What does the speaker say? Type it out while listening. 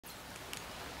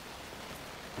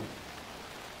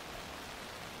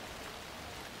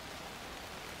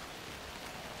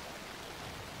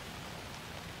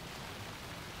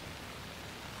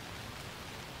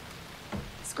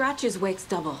Scratch is Wake's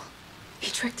double. He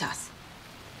tricked us.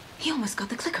 He almost got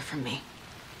the clicker from me.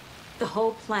 The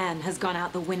whole plan has gone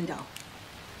out the window.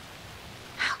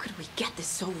 How could we get this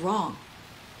so wrong?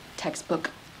 Textbook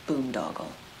boondoggle.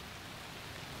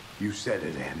 You said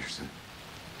it, Anderson.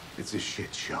 It's a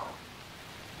shit show.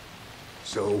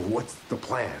 So what's the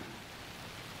plan?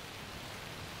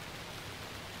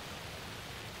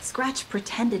 Scratch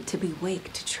pretended to be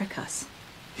Wake to trick us.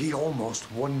 He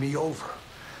almost won me over.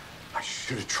 I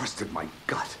should have trusted my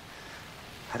gut.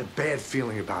 Had a bad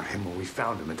feeling about him when we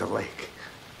found him at the lake.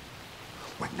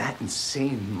 When that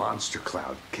insane monster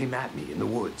cloud came at me in the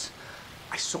woods,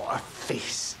 I saw a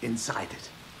face inside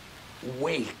it.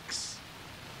 Wake's.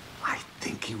 I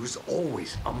think he was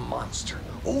always a monster.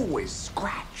 Always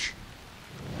Scratch.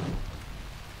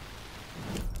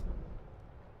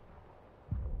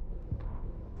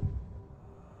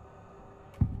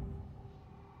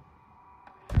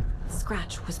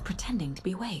 Scratch was pretending to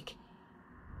be Wake.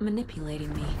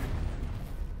 Manipulating me.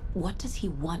 What does he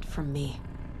want from me?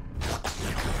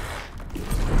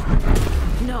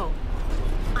 No!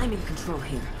 I'm in control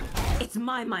here. It's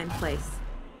my mind place.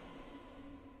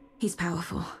 He's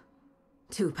powerful.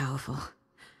 Too powerful.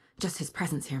 Just his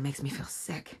presence here makes me feel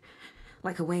sick.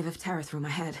 Like a wave of terror through my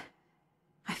head.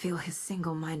 I feel his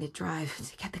single-minded drive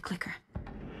to get the clicker.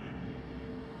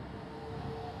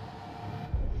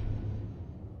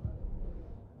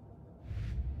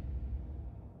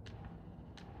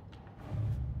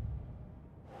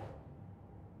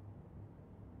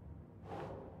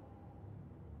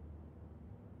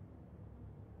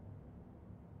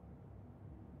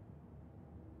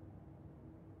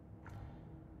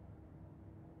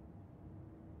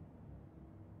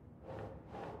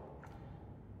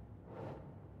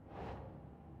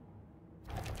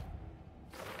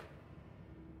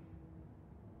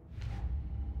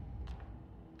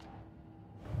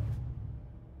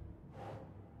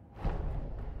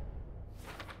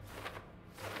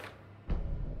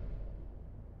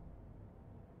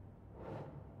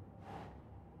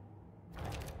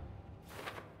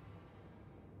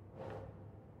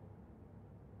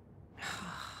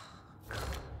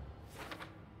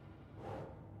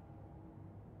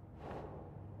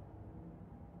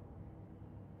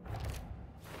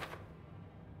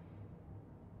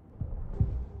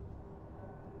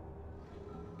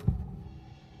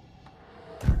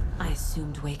 I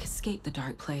assumed Wake escaped the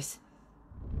dark place.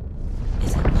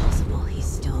 Is it possible he's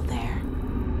still there?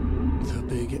 The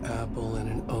Big Apple in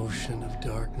an ocean of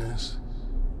darkness.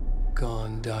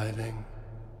 Gone diving.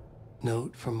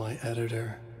 Note from my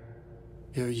editor.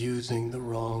 You're using the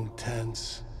wrong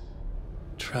tense.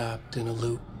 Trapped in a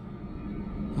loop.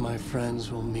 My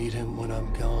friends will meet him when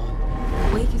I'm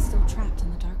gone. Wake is still trapped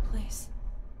in the dark place.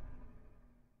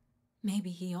 Maybe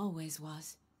he always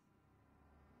was.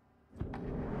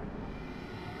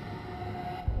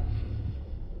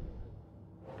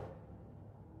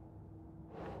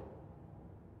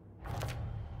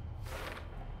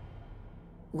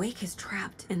 Wake is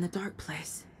trapped in the dark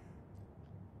place.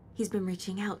 He's been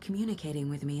reaching out, communicating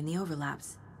with me in the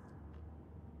overlaps.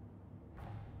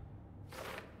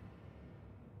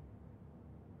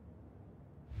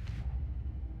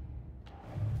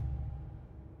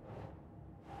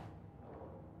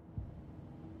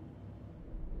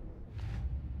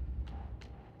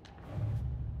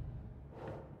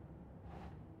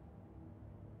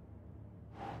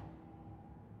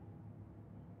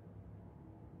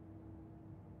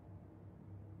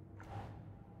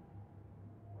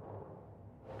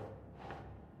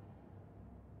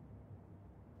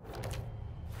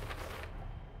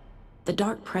 The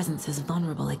dark presence is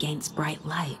vulnerable against bright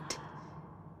light.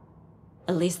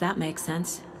 At least that makes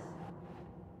sense.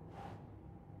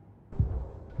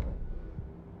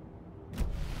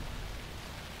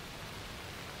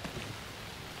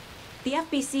 The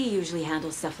FBC usually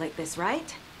handles stuff like this,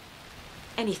 right?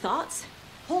 Any thoughts?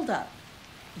 Hold up.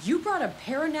 You brought a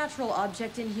paranatural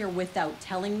object in here without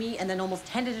telling me and then almost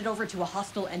handed it over to a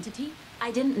hostile entity?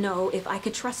 I didn't know if I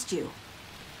could trust you.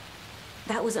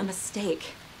 That was a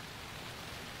mistake.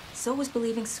 So was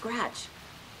believing Scratch.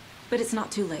 But it's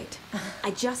not too late.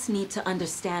 I just need to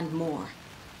understand more.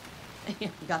 You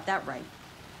got that right.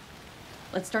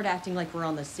 Let's start acting like we're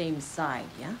on the same side,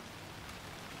 yeah?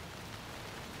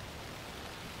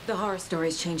 The horror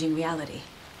story's changing reality.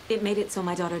 It made it so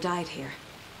my daughter died here,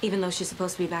 even though she's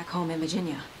supposed to be back home in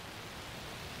Virginia.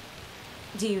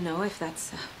 Do you know if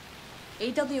that's...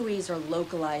 AWEs are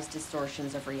localized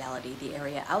distortions of reality. The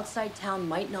area outside town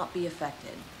might not be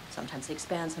affected. Sometimes they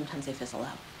expand, sometimes they fizzle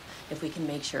out. If we can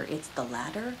make sure it's the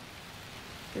latter,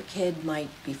 your kid might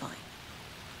be fine.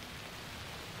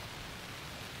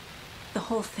 The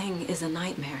whole thing is a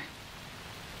nightmare.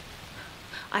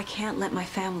 I can't let my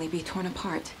family be torn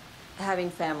apart.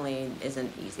 Having family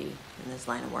isn't easy in this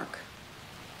line of work.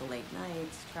 The late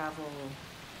nights, travel,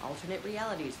 alternate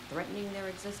realities threatening their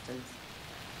existence.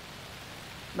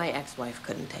 My ex-wife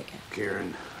couldn't take it.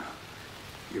 Karen,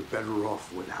 you're better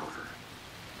off without her.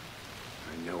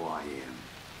 I know I am.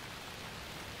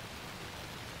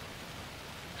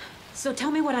 So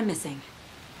tell me what I'm missing.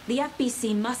 The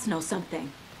FBC must know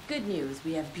something. Good news,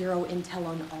 we have Bureau intel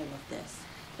on all of this.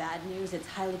 Bad news, it's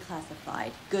highly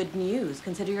classified. Good news,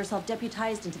 consider yourself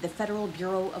deputized into the Federal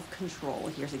Bureau of Control.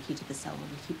 Here's a key to the cell where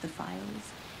we keep the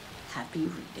files. Happy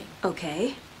reading.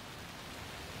 Okay.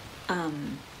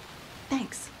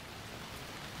 Thanks.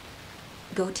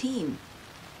 Go team.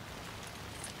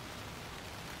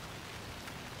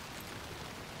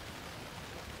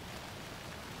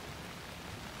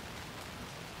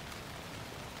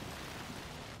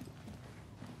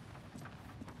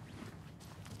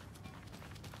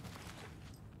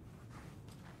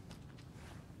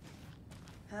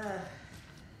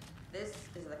 This is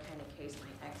the kind of case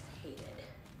my ex hated.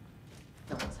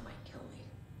 No one might kill me.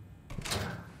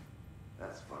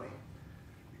 That's funny.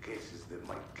 The cases that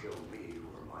might kill me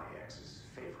were my ex's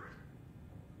favorite.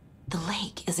 The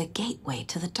lake is a gateway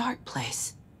to the dark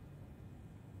place.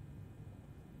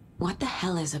 What the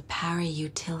hell is a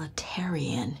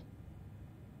para-utilitarian?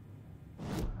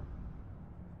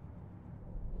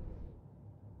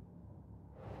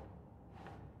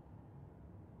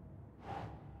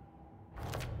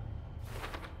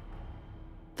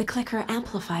 The clicker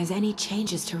amplifies any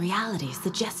changes to reality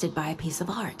suggested by a piece of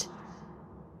art.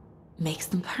 Makes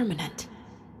them permanent.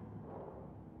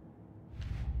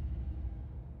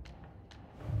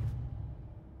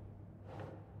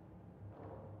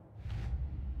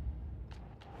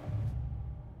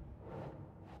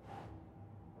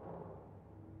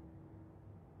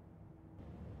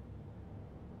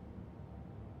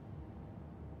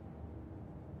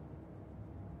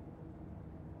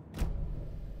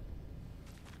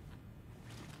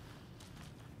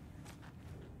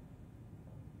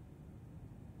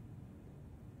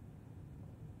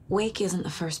 Wake isn't the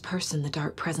first person the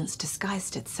dark presence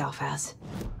disguised itself as.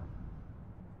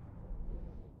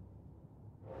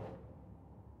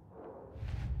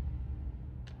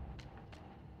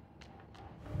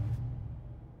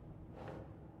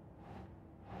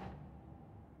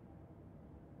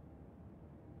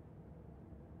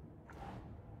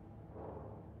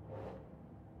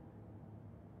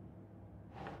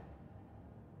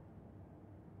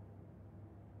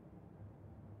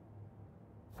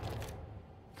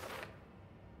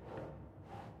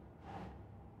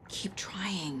 Keep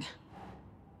trying.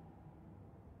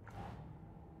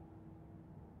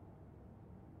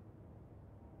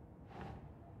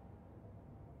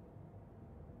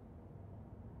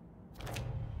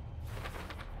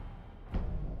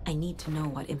 I need to know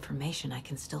what information I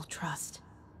can still trust.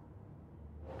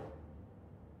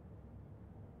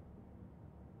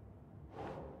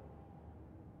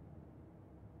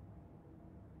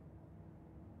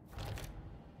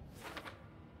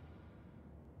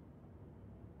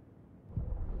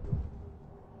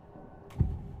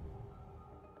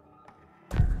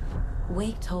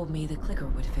 Wake told me the clicker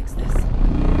would fix this.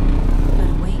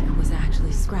 But Wake was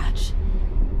actually Scratch.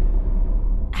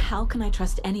 How can I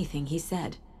trust anything he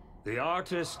said? The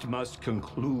artist must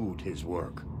conclude his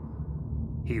work.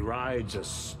 He rides a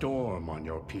storm on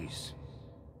your piece.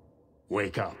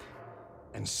 Wake up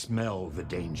and smell the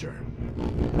danger.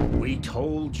 We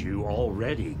told you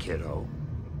already, kiddo.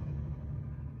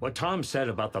 What Tom said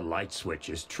about the light switch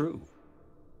is true.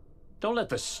 Don't let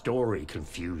the story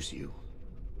confuse you.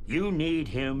 You need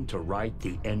him to write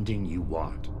the ending you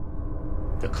want.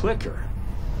 The clicker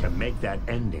can make that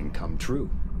ending come true.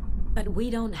 But we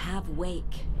don't have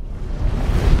Wake.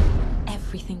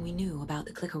 Everything we knew about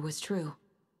the clicker was true.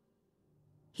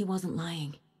 He wasn't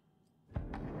lying.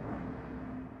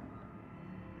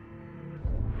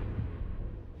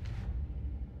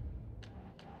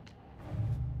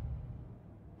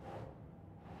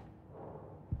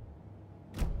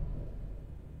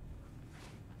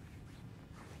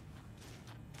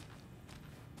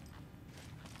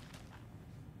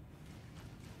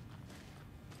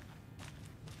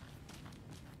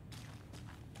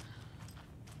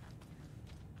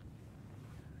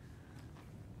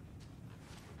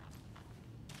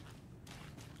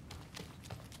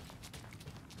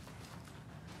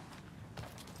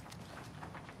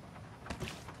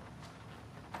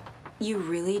 You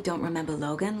really don't remember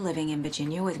Logan living in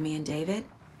Virginia with me and David?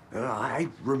 I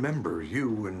remember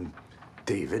you and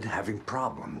David having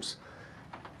problems.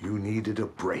 You needed a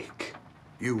break.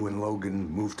 you and Logan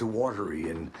moved to Watery,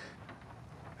 and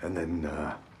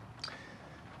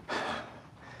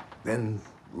then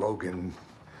Logan,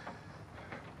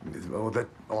 oh, that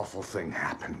awful thing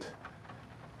happened.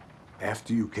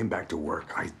 After you came back to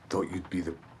work, I thought you'd be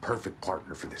the perfect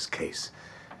partner for this case,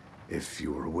 if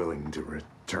you were willing to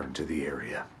return to the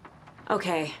area.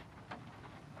 Okay.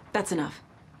 That's enough.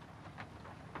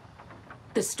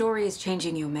 The story is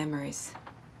changing your memories.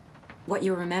 What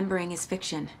you're remembering is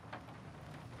fiction.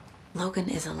 Logan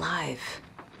is alive.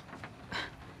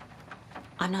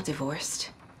 I'm not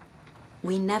divorced.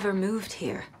 We never moved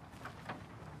here.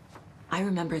 I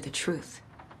remember the truth.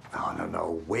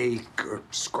 No. Wake or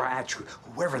Scratch,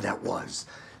 whoever that was,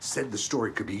 said the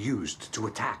story could be used to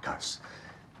attack us.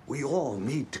 We all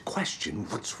need to question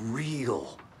what's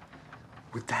real.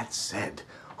 With that said,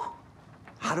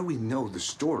 how do we know the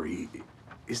story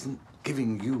isn't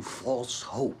giving you false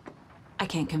hope? I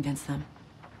can't convince them.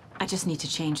 I just need to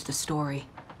change the story.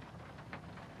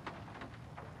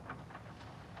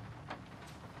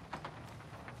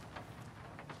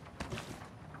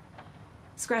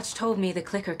 Scratch told me the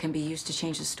clicker can be used to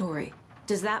change the story.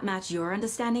 Does that match your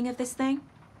understanding of this thing?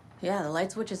 Yeah, the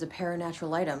light switch is a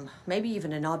paranatural item, maybe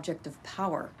even an object of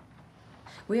power.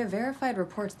 We have verified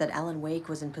reports that Alan Wake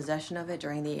was in possession of it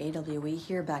during the AWE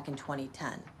here back in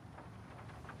 2010.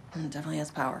 It definitely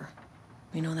has power.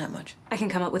 We know that much. I can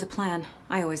come up with a plan.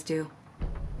 I always do.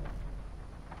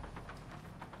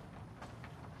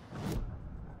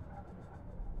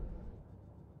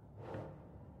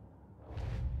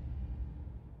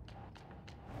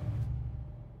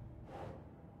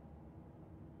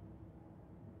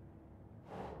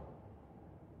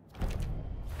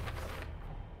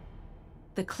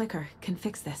 The clicker can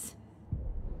fix this,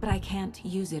 but I can't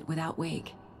use it without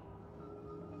Wake.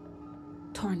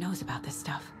 Tor knows about this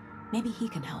stuff. Maybe he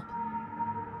can help.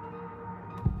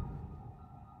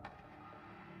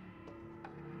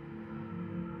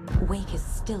 Wake is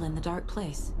still in the dark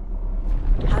place.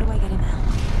 How do I get him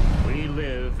out? We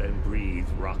live and breathe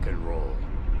rock and roll.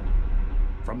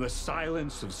 From the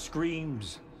silence of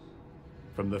screams,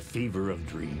 from the fever of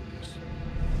dreams.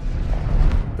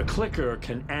 The clicker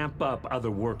can amp up other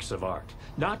works of art,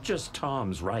 not just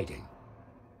Tom's writing.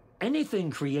 Anything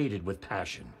created with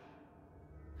passion.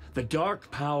 The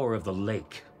dark power of the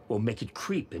lake will make it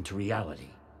creep into reality.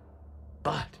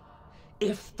 But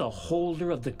if the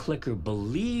holder of the clicker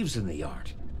believes in the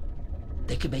art,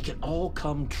 they can make it all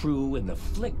come true in the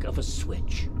flick of a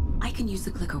switch. I can use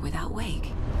the clicker without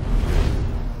Wake.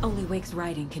 Only Wake's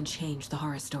writing can change the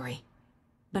horror story.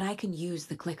 But I can use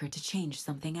the clicker to change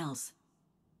something else.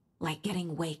 Like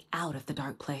getting Wake out of the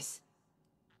dark place.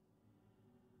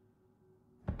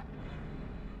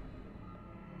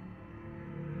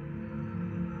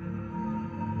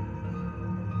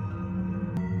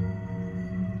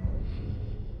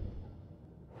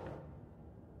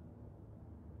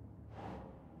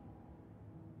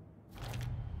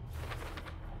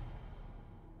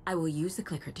 I will use the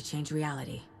clicker to change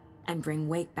reality and bring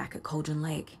Wake back at Cauldron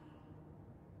Lake.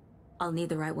 I'll need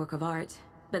the right work of art,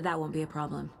 but that won't be a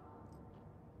problem.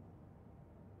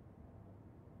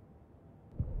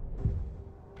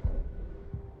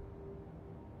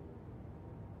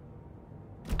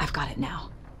 I've got it now.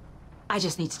 I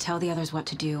just need to tell the others what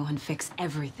to do and fix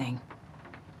everything.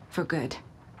 For good.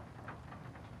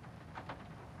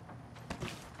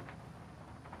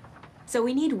 So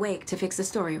we need Wake to fix the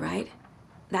story, right?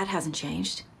 That hasn't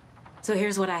changed. So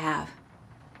here's what I have.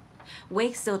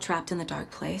 Wake's still trapped in the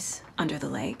dark place, under the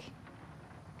lake.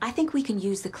 I think we can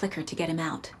use the clicker to get him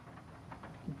out.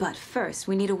 But first,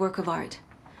 we need a work of art.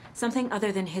 Something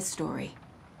other than his story.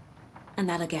 And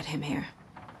that'll get him here.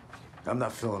 I'm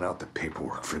not filling out the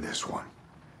paperwork for this one.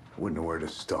 I wouldn't know where to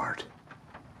start.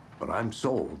 But I'm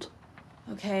sold.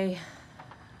 Okay.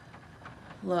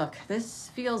 Look, this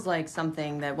feels like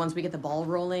something that once we get the ball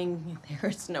rolling,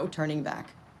 there's no turning back.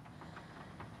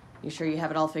 You sure you have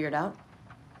it all figured out?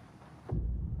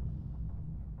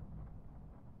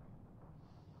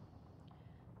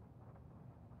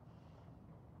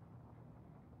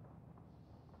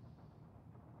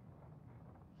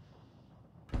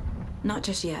 Not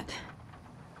just yet.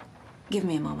 Give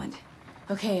me a moment.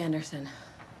 Okay, Anderson.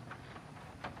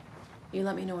 You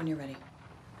let me know when you're ready.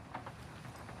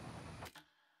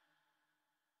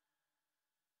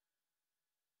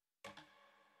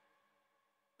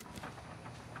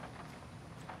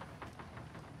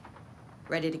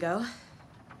 Ready to go?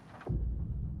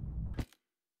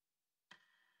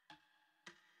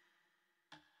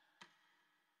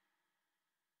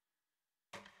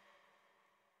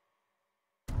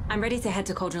 I'm ready to head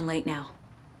to Cauldron Lake now.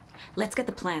 Let's get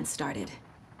the plan started.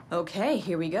 Okay,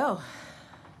 here we go.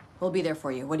 We'll be there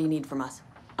for you. What do you need from us?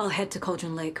 I'll head to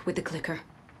Cauldron Lake with the clicker.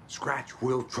 Scratch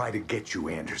will try to get you,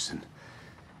 Anderson.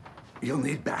 You'll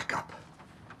need backup.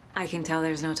 I can tell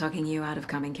there's no talking you out of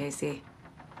coming, Casey.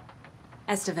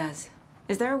 Estevez,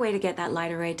 is there a way to get that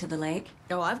light array to the lake?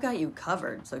 Oh, I've got you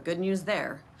covered, so good news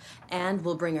there. And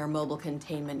we'll bring our mobile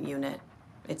containment unit.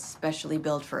 It's specially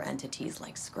built for entities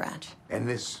like Scratch. And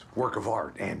this work of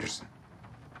art, Anderson.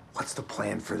 What's the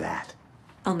plan for that?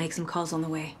 I'll make some calls on the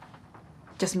way.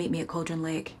 Just meet me at Cauldron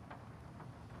Lake.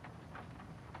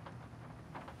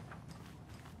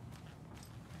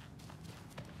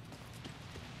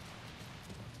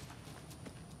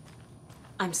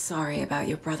 I'm sorry about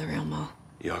your brother, Ilmo.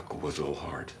 Yaakov was all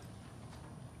heart.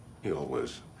 He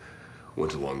always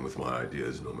went along with my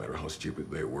ideas, no matter how stupid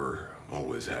they were.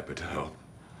 Always happy to help.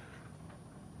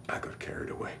 I got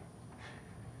carried away.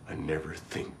 I never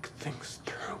think things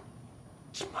through.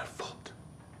 It's my fault.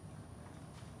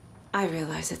 I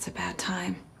realize it's a bad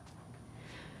time.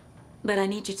 But I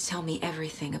need you to tell me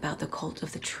everything about the cult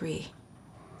of the tree.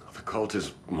 The cult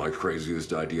is my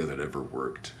craziest idea that ever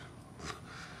worked.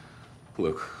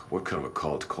 Look, what kind of a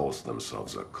cult calls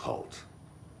themselves a cult?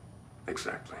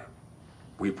 Exactly.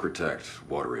 We protect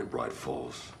Water in Bright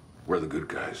Falls. We're the good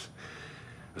guys.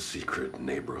 A secret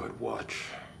neighborhood watch.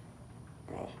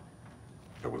 Well,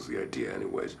 that was the idea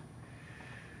anyways.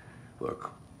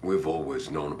 Look, we've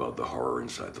always known about the horror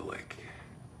inside the lake.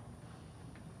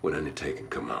 When any Taken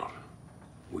come out,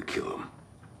 we kill them.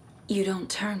 You don't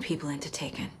turn people into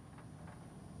Taken.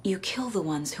 You kill the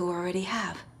ones who already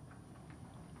have.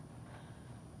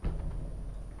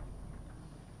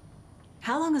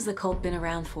 How long has the cult been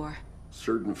around for?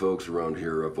 Certain folks around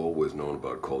here have always known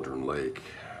about Cauldron Lake.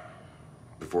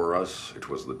 Before us, it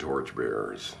was the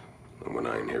Torchbearers. And when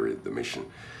I inherited the mission,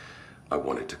 I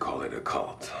wanted to call it a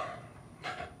cult.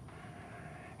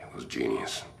 It was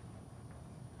genius.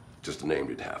 Just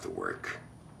named it half the work.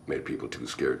 Made people too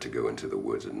scared to go into the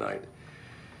woods at night.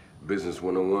 Business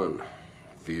 101.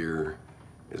 Fear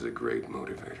is a great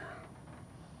motivator.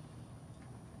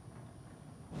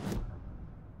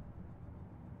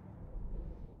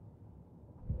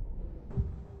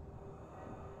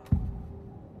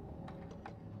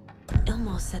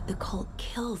 Ilmo said the cult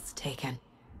kills Taken.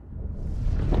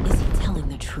 Is he telling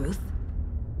the truth?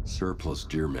 Surplus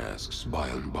deer masks buy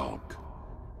in bulk.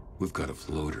 We've got a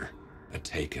floater, a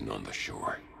Taken on the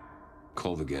shore.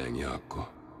 Call the gang Yako.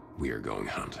 We are going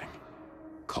hunting.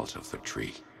 Cult of the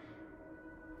Tree.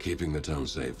 Keeping the town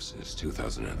safe since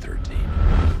 2013.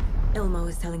 Ilmo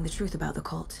is telling the truth about the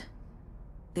cult.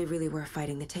 They really were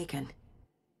fighting the Taken.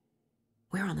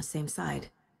 We're on the same side.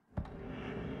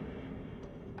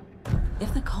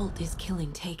 If the cult is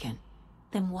killing Taken,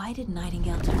 then why did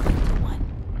Nightingale turn into one?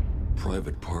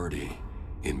 Private party.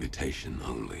 Invitation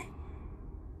only.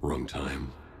 Wrong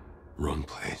time, wrong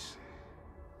place.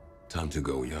 Time to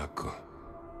go, Yako.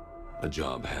 A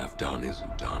job half done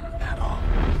isn't done at all.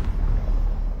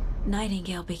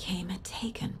 Nightingale became a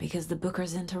Taken because the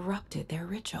Bookers interrupted their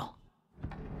ritual.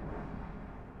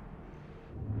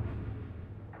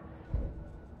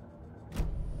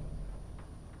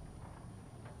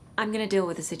 I'm gonna deal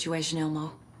with the situation,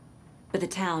 Ilmo. But the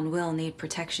town will need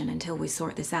protection until we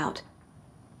sort this out.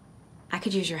 I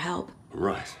could use your help.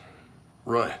 Right.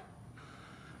 Right.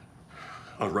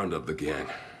 I'll round up the gang.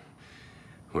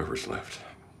 Whoever's left.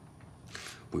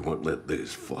 We won't let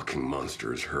these fucking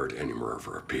monsters hurt any more of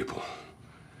our people.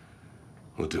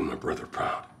 We'll do my brother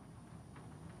proud.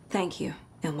 Thank you,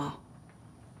 Ilmo.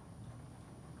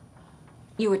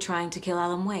 You were trying to kill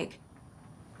Alan Wake.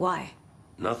 Why?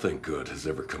 Nothing good has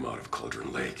ever come out of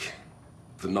Cauldron Lake.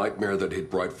 The nightmare that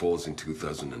hit Bright Falls in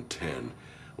 2010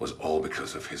 was all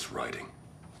because of his writing.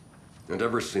 And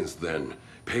ever since then,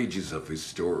 pages of his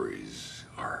stories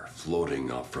are floating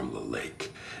up from the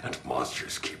lake, and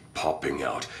monsters keep popping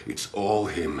out. It's all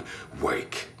him,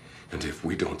 Wake. And if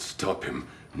we don't stop him,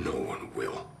 no one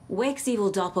will. Wake's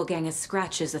evil doppelganger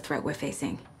Scratch is the threat we're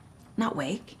facing, not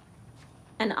Wake.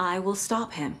 And I will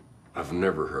stop him. I've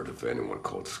never heard of anyone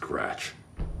called Scratch.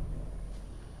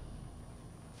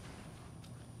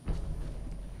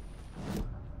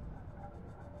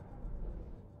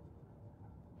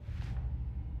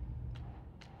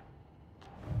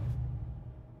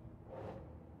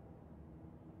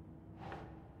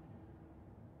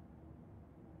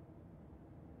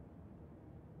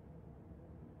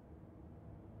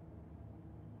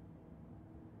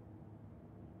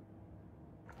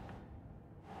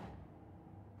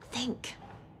 Think.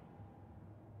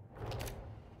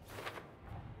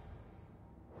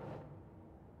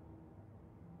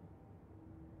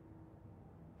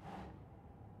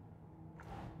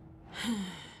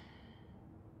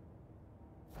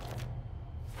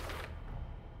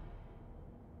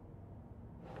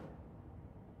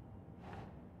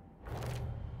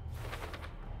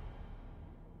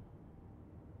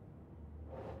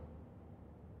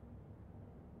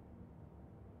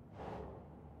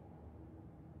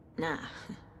 Nah.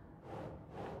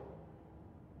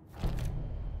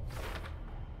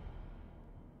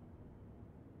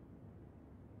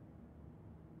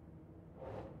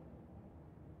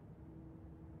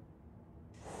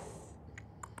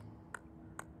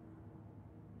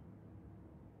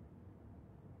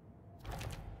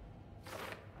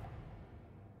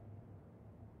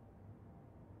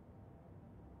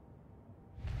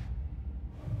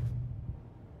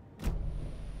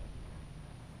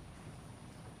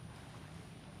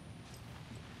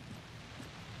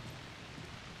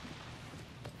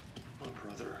 My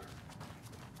brother.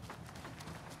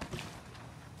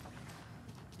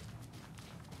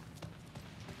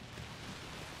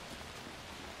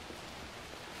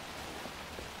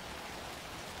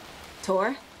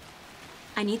 Tor,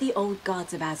 I need the old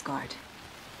gods of Asgard.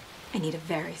 I need a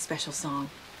very special song.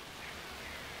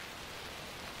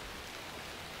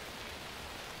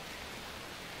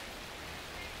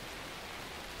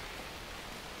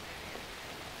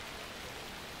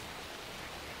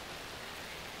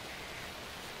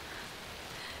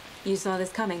 You saw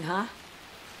this coming, huh?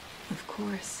 Of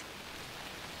course.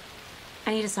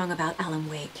 I need a song about Alan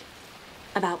Wake.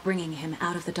 About bringing him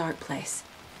out of the dark place.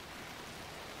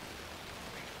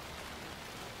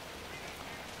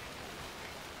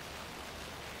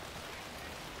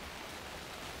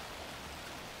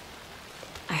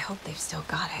 I hope they've still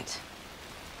got it.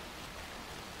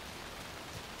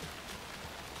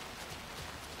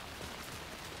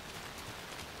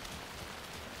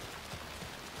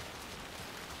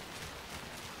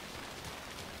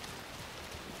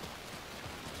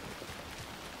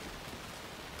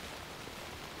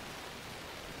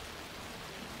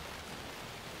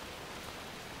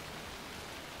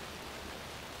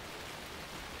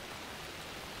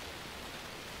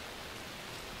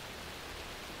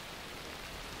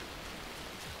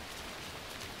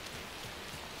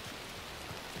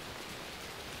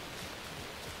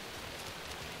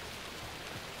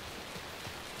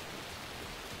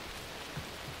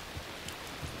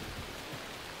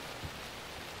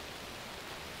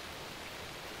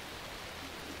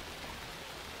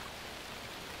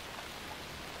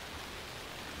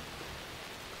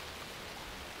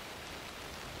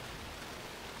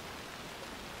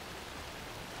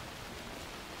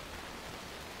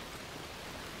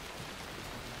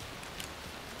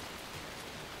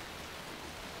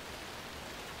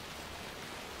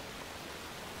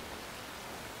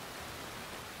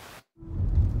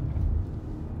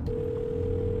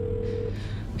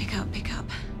 Pick up.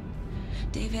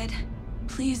 David,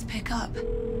 please pick up.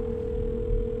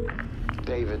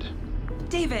 David.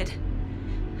 David!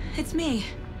 It's me.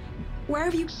 Where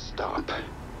have you... Stop.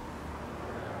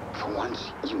 For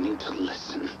once, you need to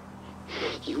listen.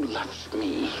 You left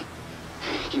me.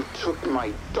 You took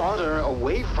my daughter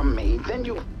away from me. Then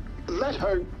you let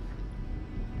her...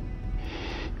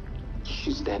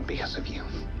 She's dead because of you.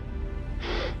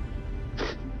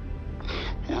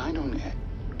 And I don't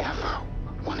ever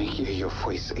want to hear your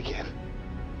voice again.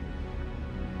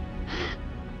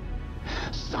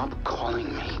 Stop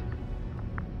calling me.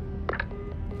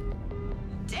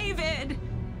 David!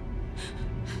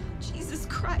 Jesus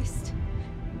Christ.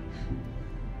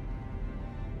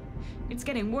 It's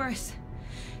getting worse.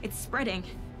 It's spreading.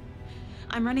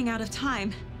 I'm running out of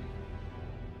time.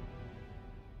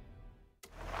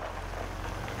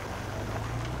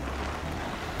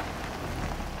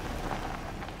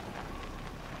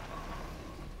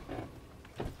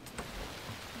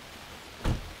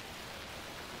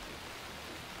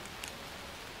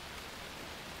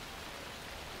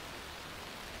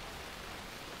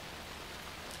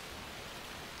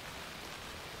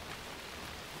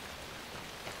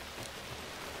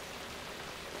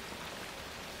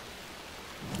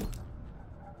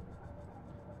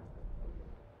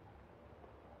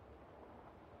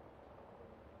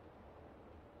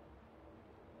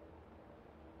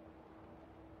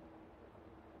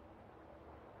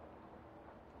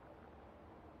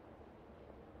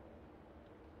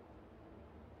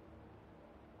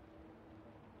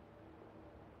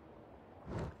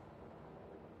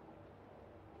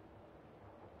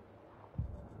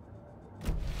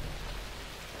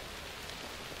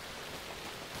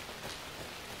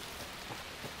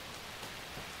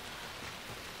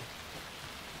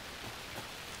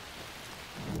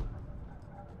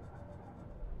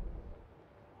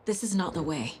 This is not the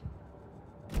way.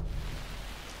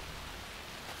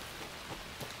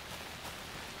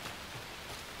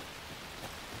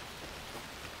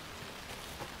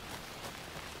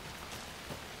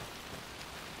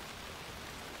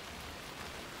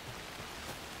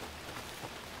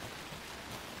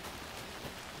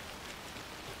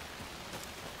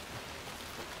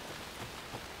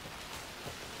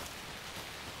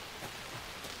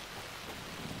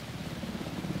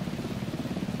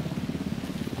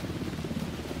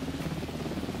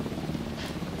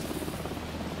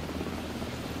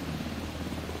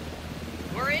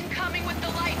 coming with the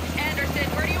lights. Anderson,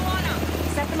 where do you want them?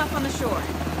 Set them up on the shore.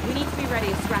 We need to be ready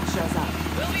if Scratch shows up.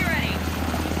 We'll be ready.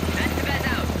 Estevez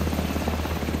out.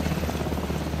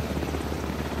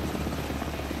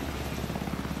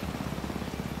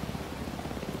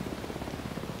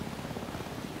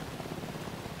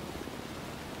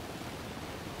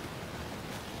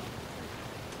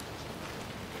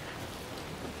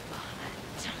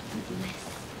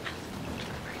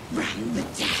 Run the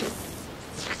death.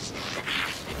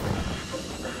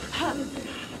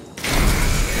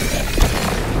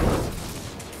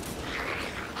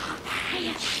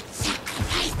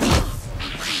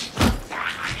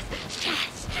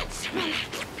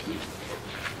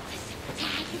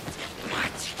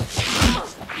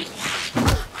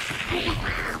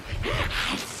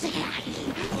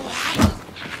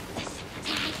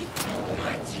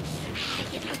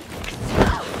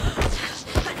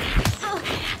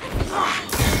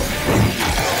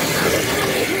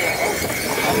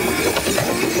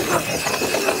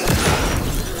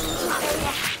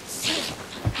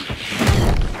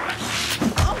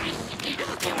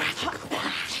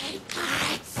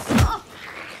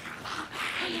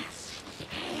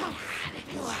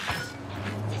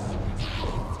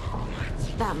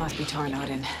 That must be torn out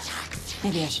in.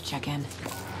 Maybe I should check in.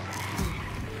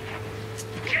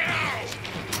 We're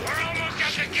almost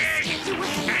at the gate!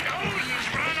 And Odin's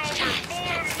run over 4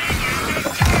 million of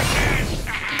targets!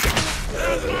 The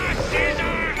boss is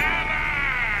our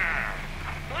hammer!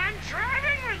 I'm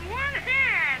driving with one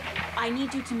hand! I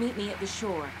need you to meet me at the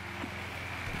shore.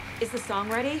 Is the song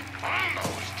ready?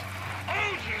 Almost!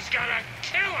 Odin's got a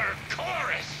killer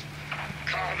chorus!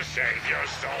 Come save your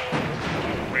soul,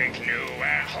 awake new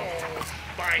and whole.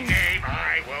 By name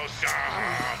I will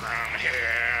summon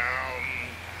him.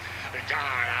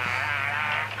 Da-da-da-da-da-da-da.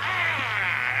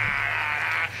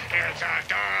 It's a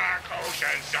dark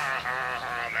ocean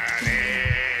summoning.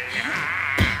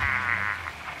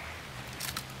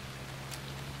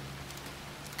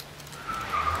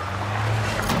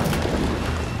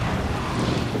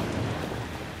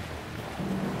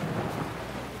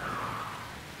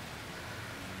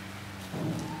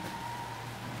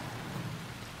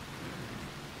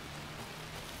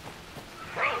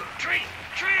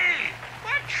 Tree!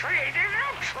 What tree? There's no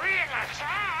tree in the song!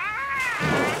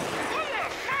 Who the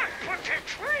fuck put the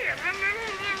tree in the middle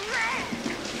of the road?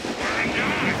 We're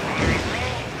not on a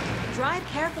road! Drive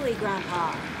carefully, Grandpa.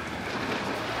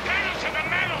 Pedal to the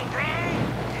metal, bro!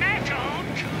 Metal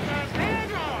to the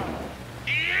metal!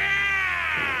 Yeah!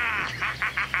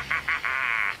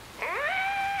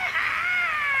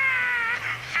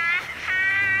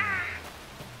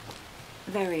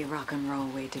 Very rock and roll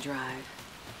way to drive.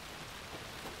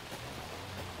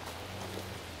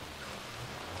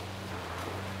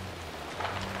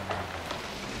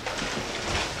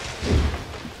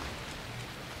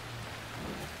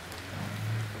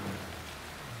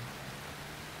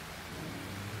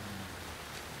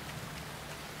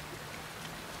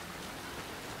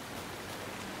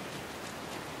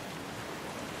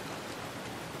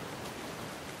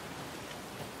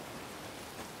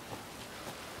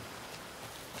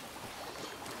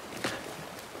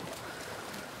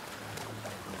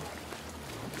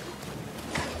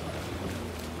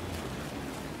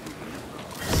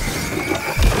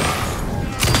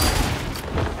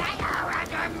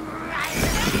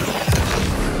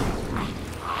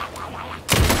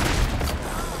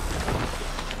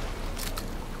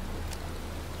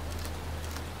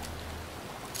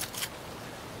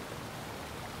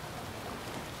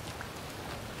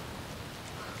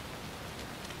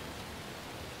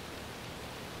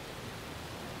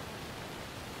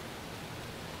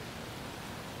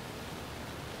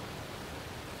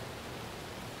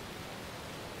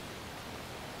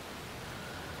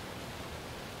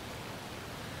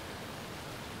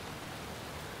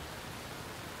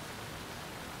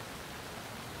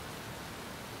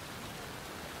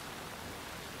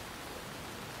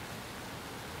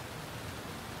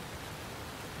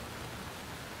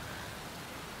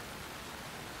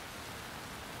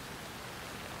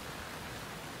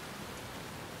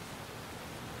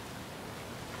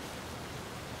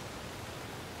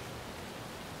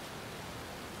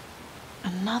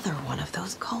 Another one of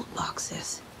those cult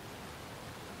boxes.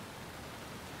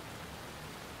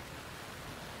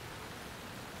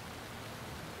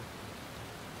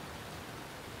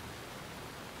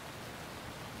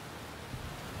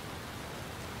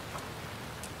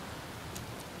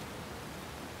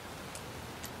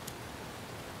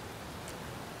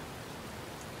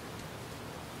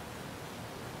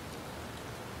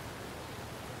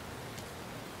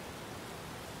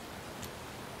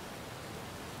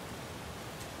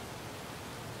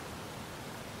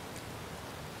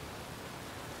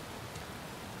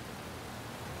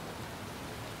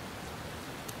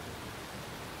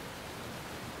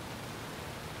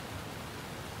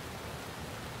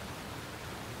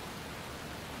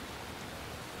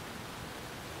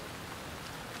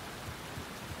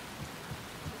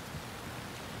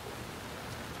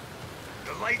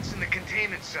 lights in the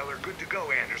containment cell are good to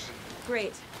go, Anderson.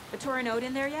 Great. The Torah node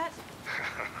in there yet?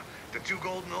 The two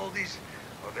golden oldies?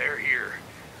 Well, they're here.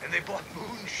 And they bought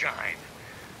moonshine.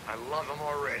 I love them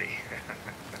already.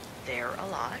 They're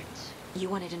alive. You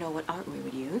wanted to know what art we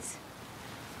would use?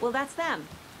 Well, that's them.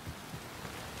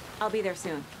 I'll be there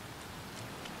soon.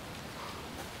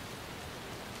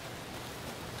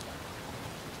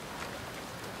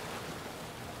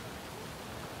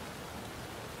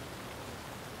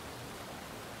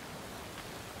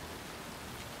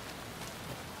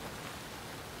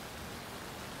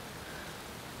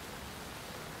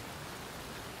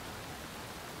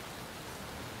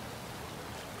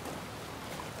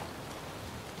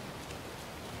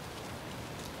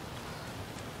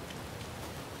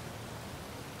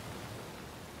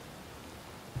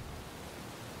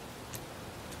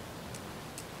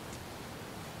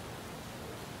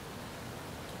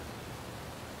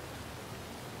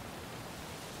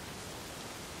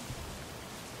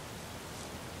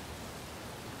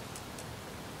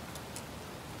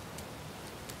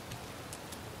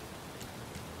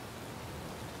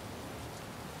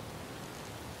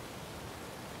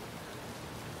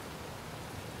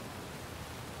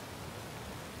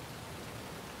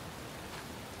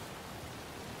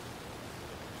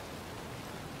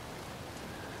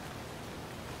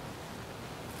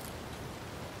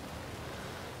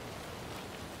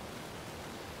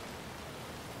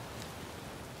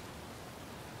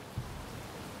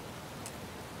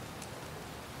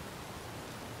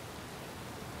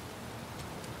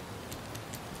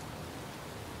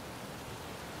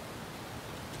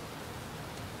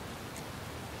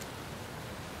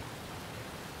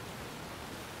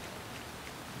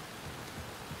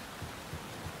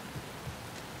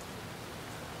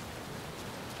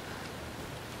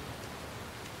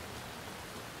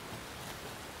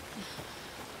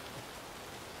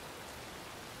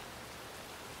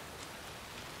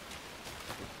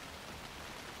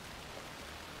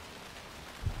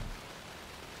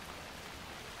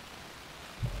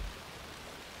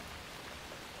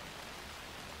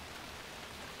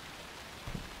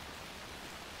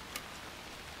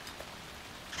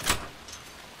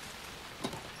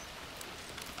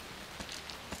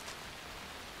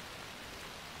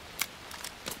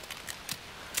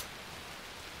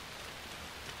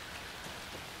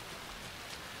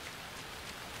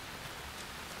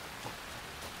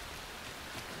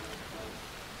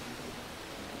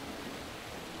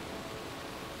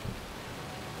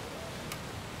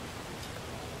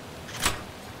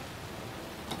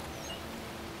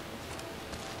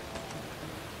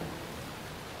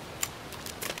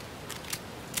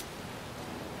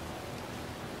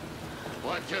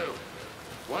 One, two.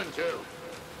 1, 2.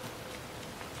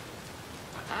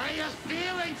 How you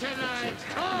feeling tonight,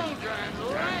 Cauldron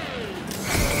Rage?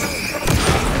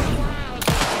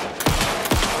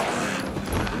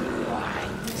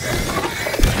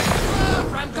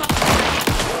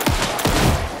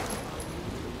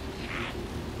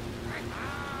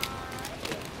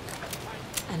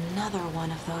 Another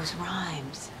one of those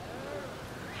rhymes.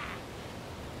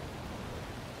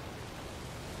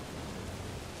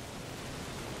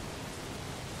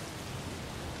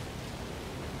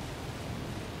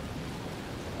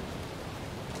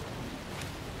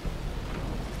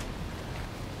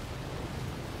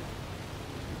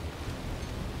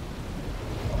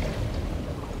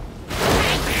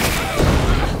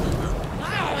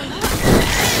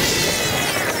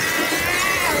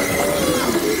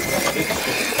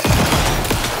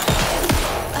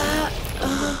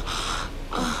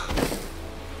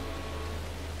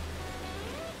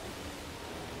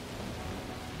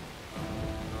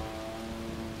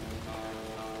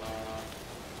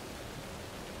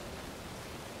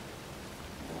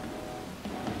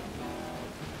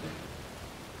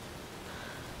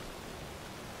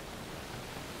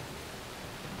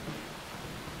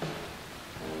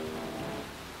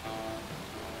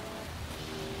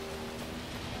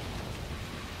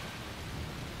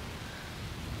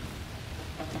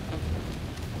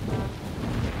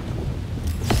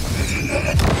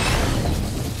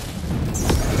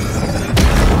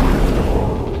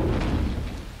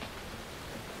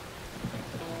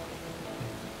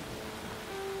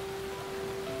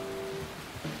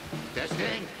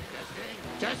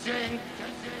 Testing.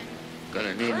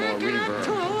 Gonna need more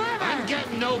reverb. I'm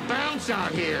getting no bounce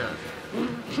out here.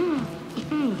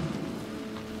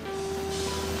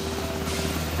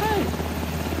 Hey,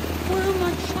 where are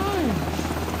my chimes?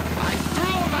 I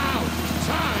threw them out.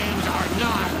 Chimes are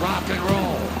not rock and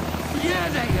roll. Yeah,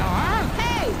 they are.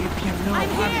 Hey! If you know I'm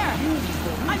how here! to use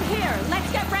them. I'm here!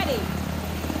 Let's get ready!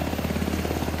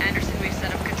 Anderson, we've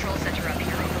set up control center up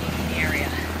here overlooking the area.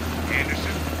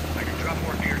 Anderson?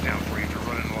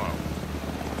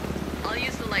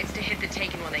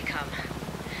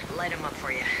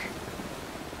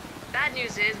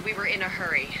 news is we were in a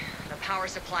hurry. The power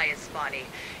supply is spotty.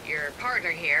 Your partner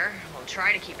here will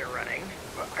try to keep it running.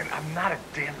 I'm not a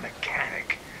damn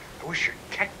mechanic. I wish your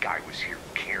tech guy was here,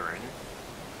 Karen.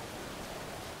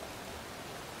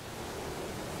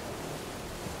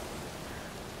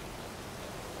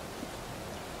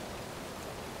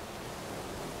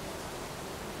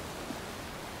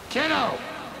 Kiddo,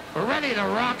 we're ready to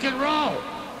rock and roll.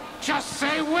 Just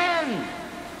say when.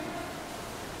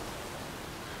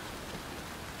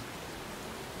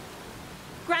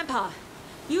 Grandpa,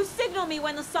 you signal me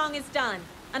when the song is done,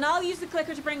 and I'll use the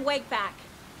clicker to bring Wake back.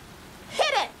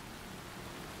 Hit it!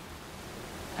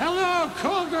 Hello,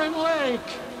 Cauldron Lake.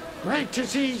 Great to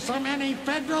see so many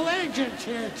federal agents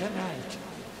here tonight.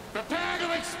 Prepare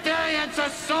to experience a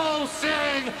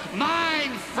soul-searing,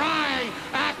 mind-frying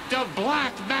act of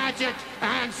black magic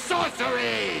and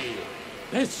sorcery.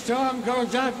 This song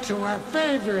goes out to our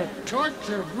favorite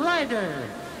tortured writer.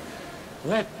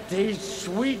 Let these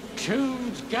sweet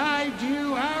tunes guide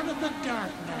you out of the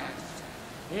darkness.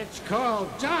 It's called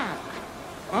Dark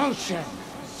Ocean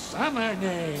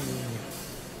Summoning.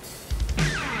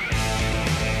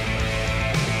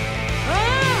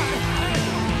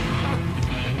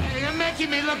 You're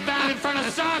making me look bad in front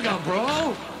of Saga,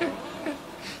 bro.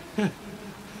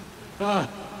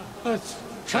 Let's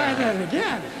try that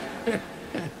again.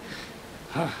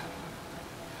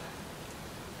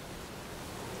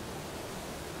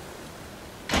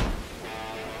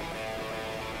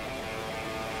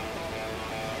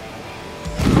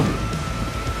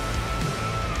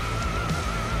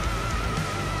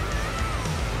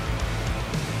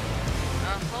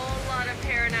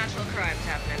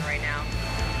 Happening right now.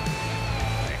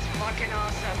 It's fucking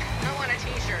awesome. I want a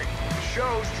t-shirt. The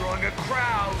show's drawing a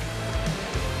crowd.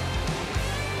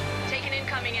 Take an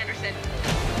incoming, Anderson.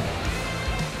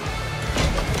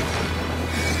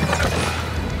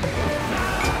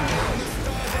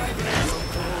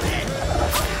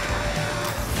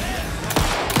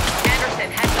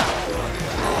 Anderson, heads up.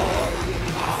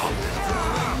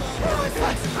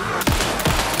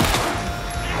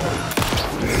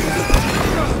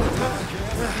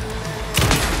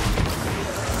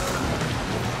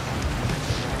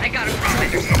 I got him from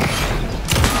Anderson.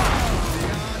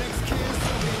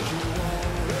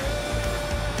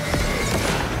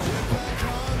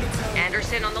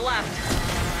 Anderson on the left.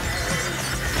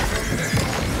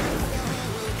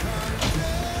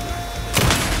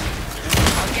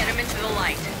 I'll get him into the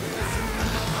light.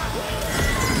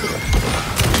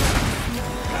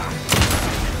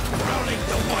 Rolling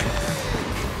the white.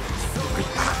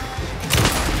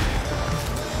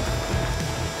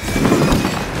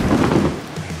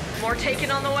 More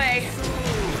taken on the way.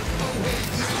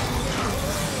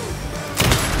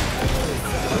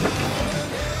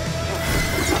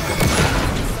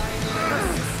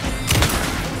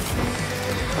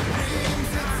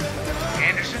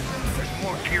 Anderson, there's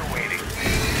more gear waiting.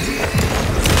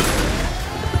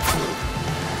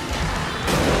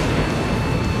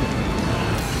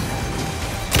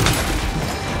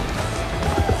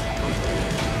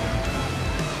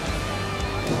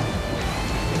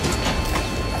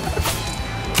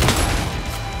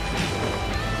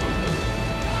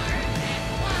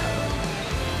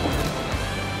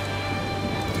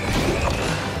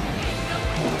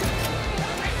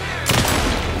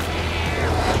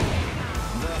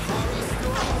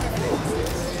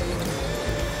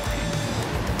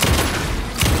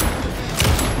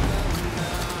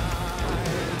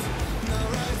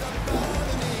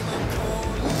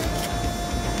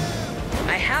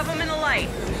 Have him in the light.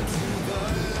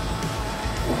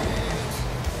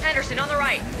 Henderson on the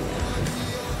right.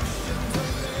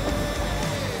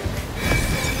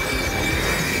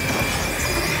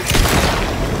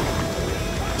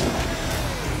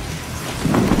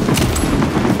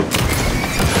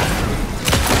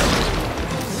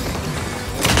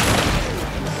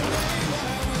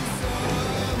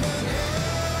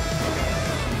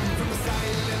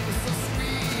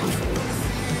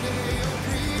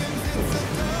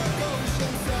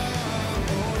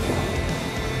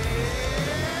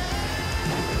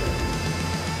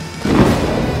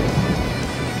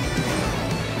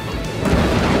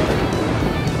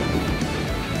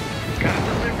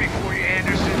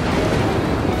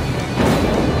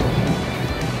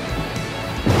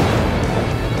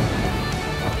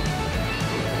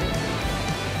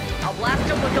 Blast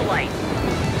him with the light.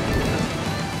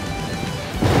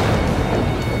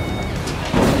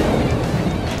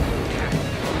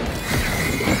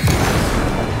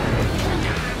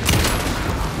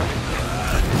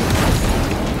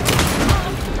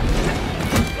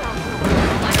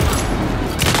 Light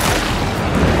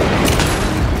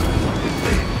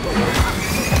him up.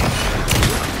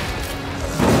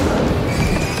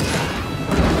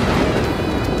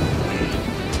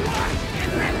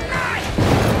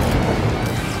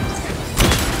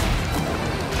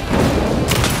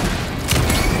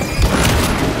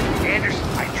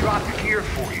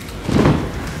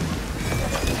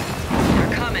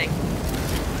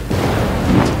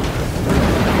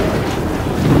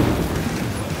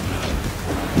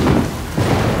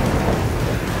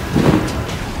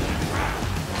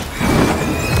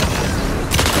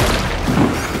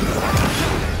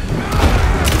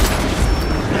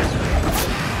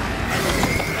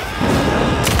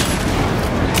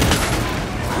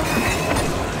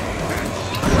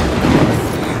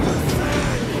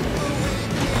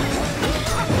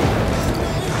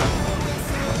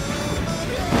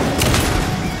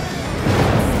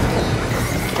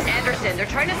 They're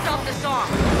trying to stop the song.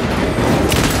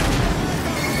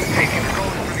 Taking the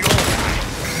gold for the old guy.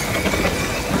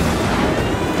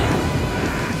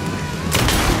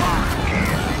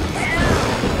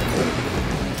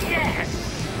 Yes!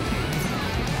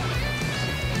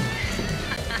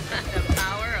 The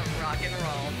power of rock and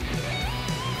roll.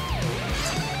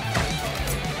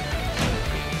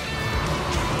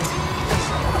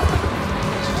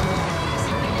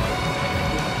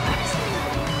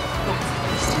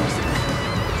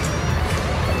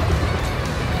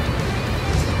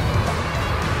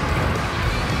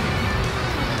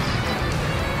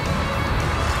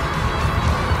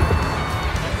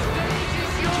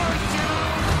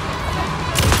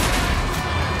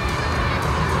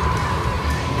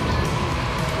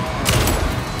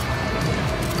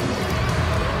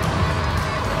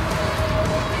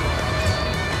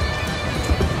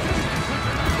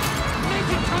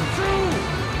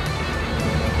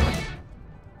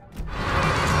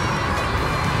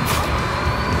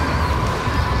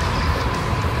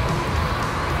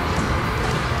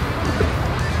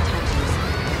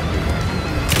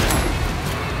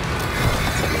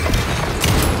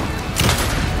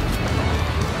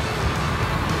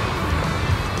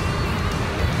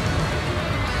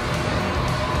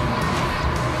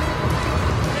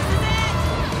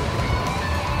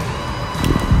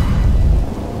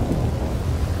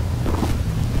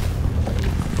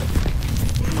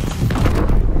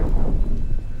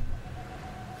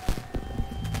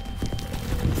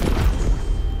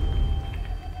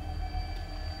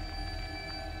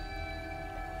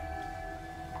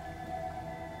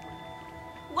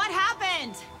 What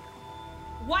happened?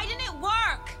 Why didn't it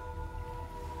work?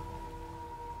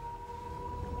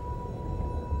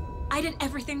 I did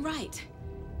everything right.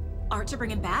 Art to bring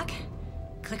him back?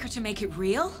 Clicker to make it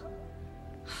real?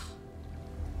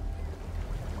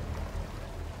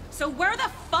 So where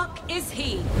the fuck is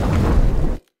he?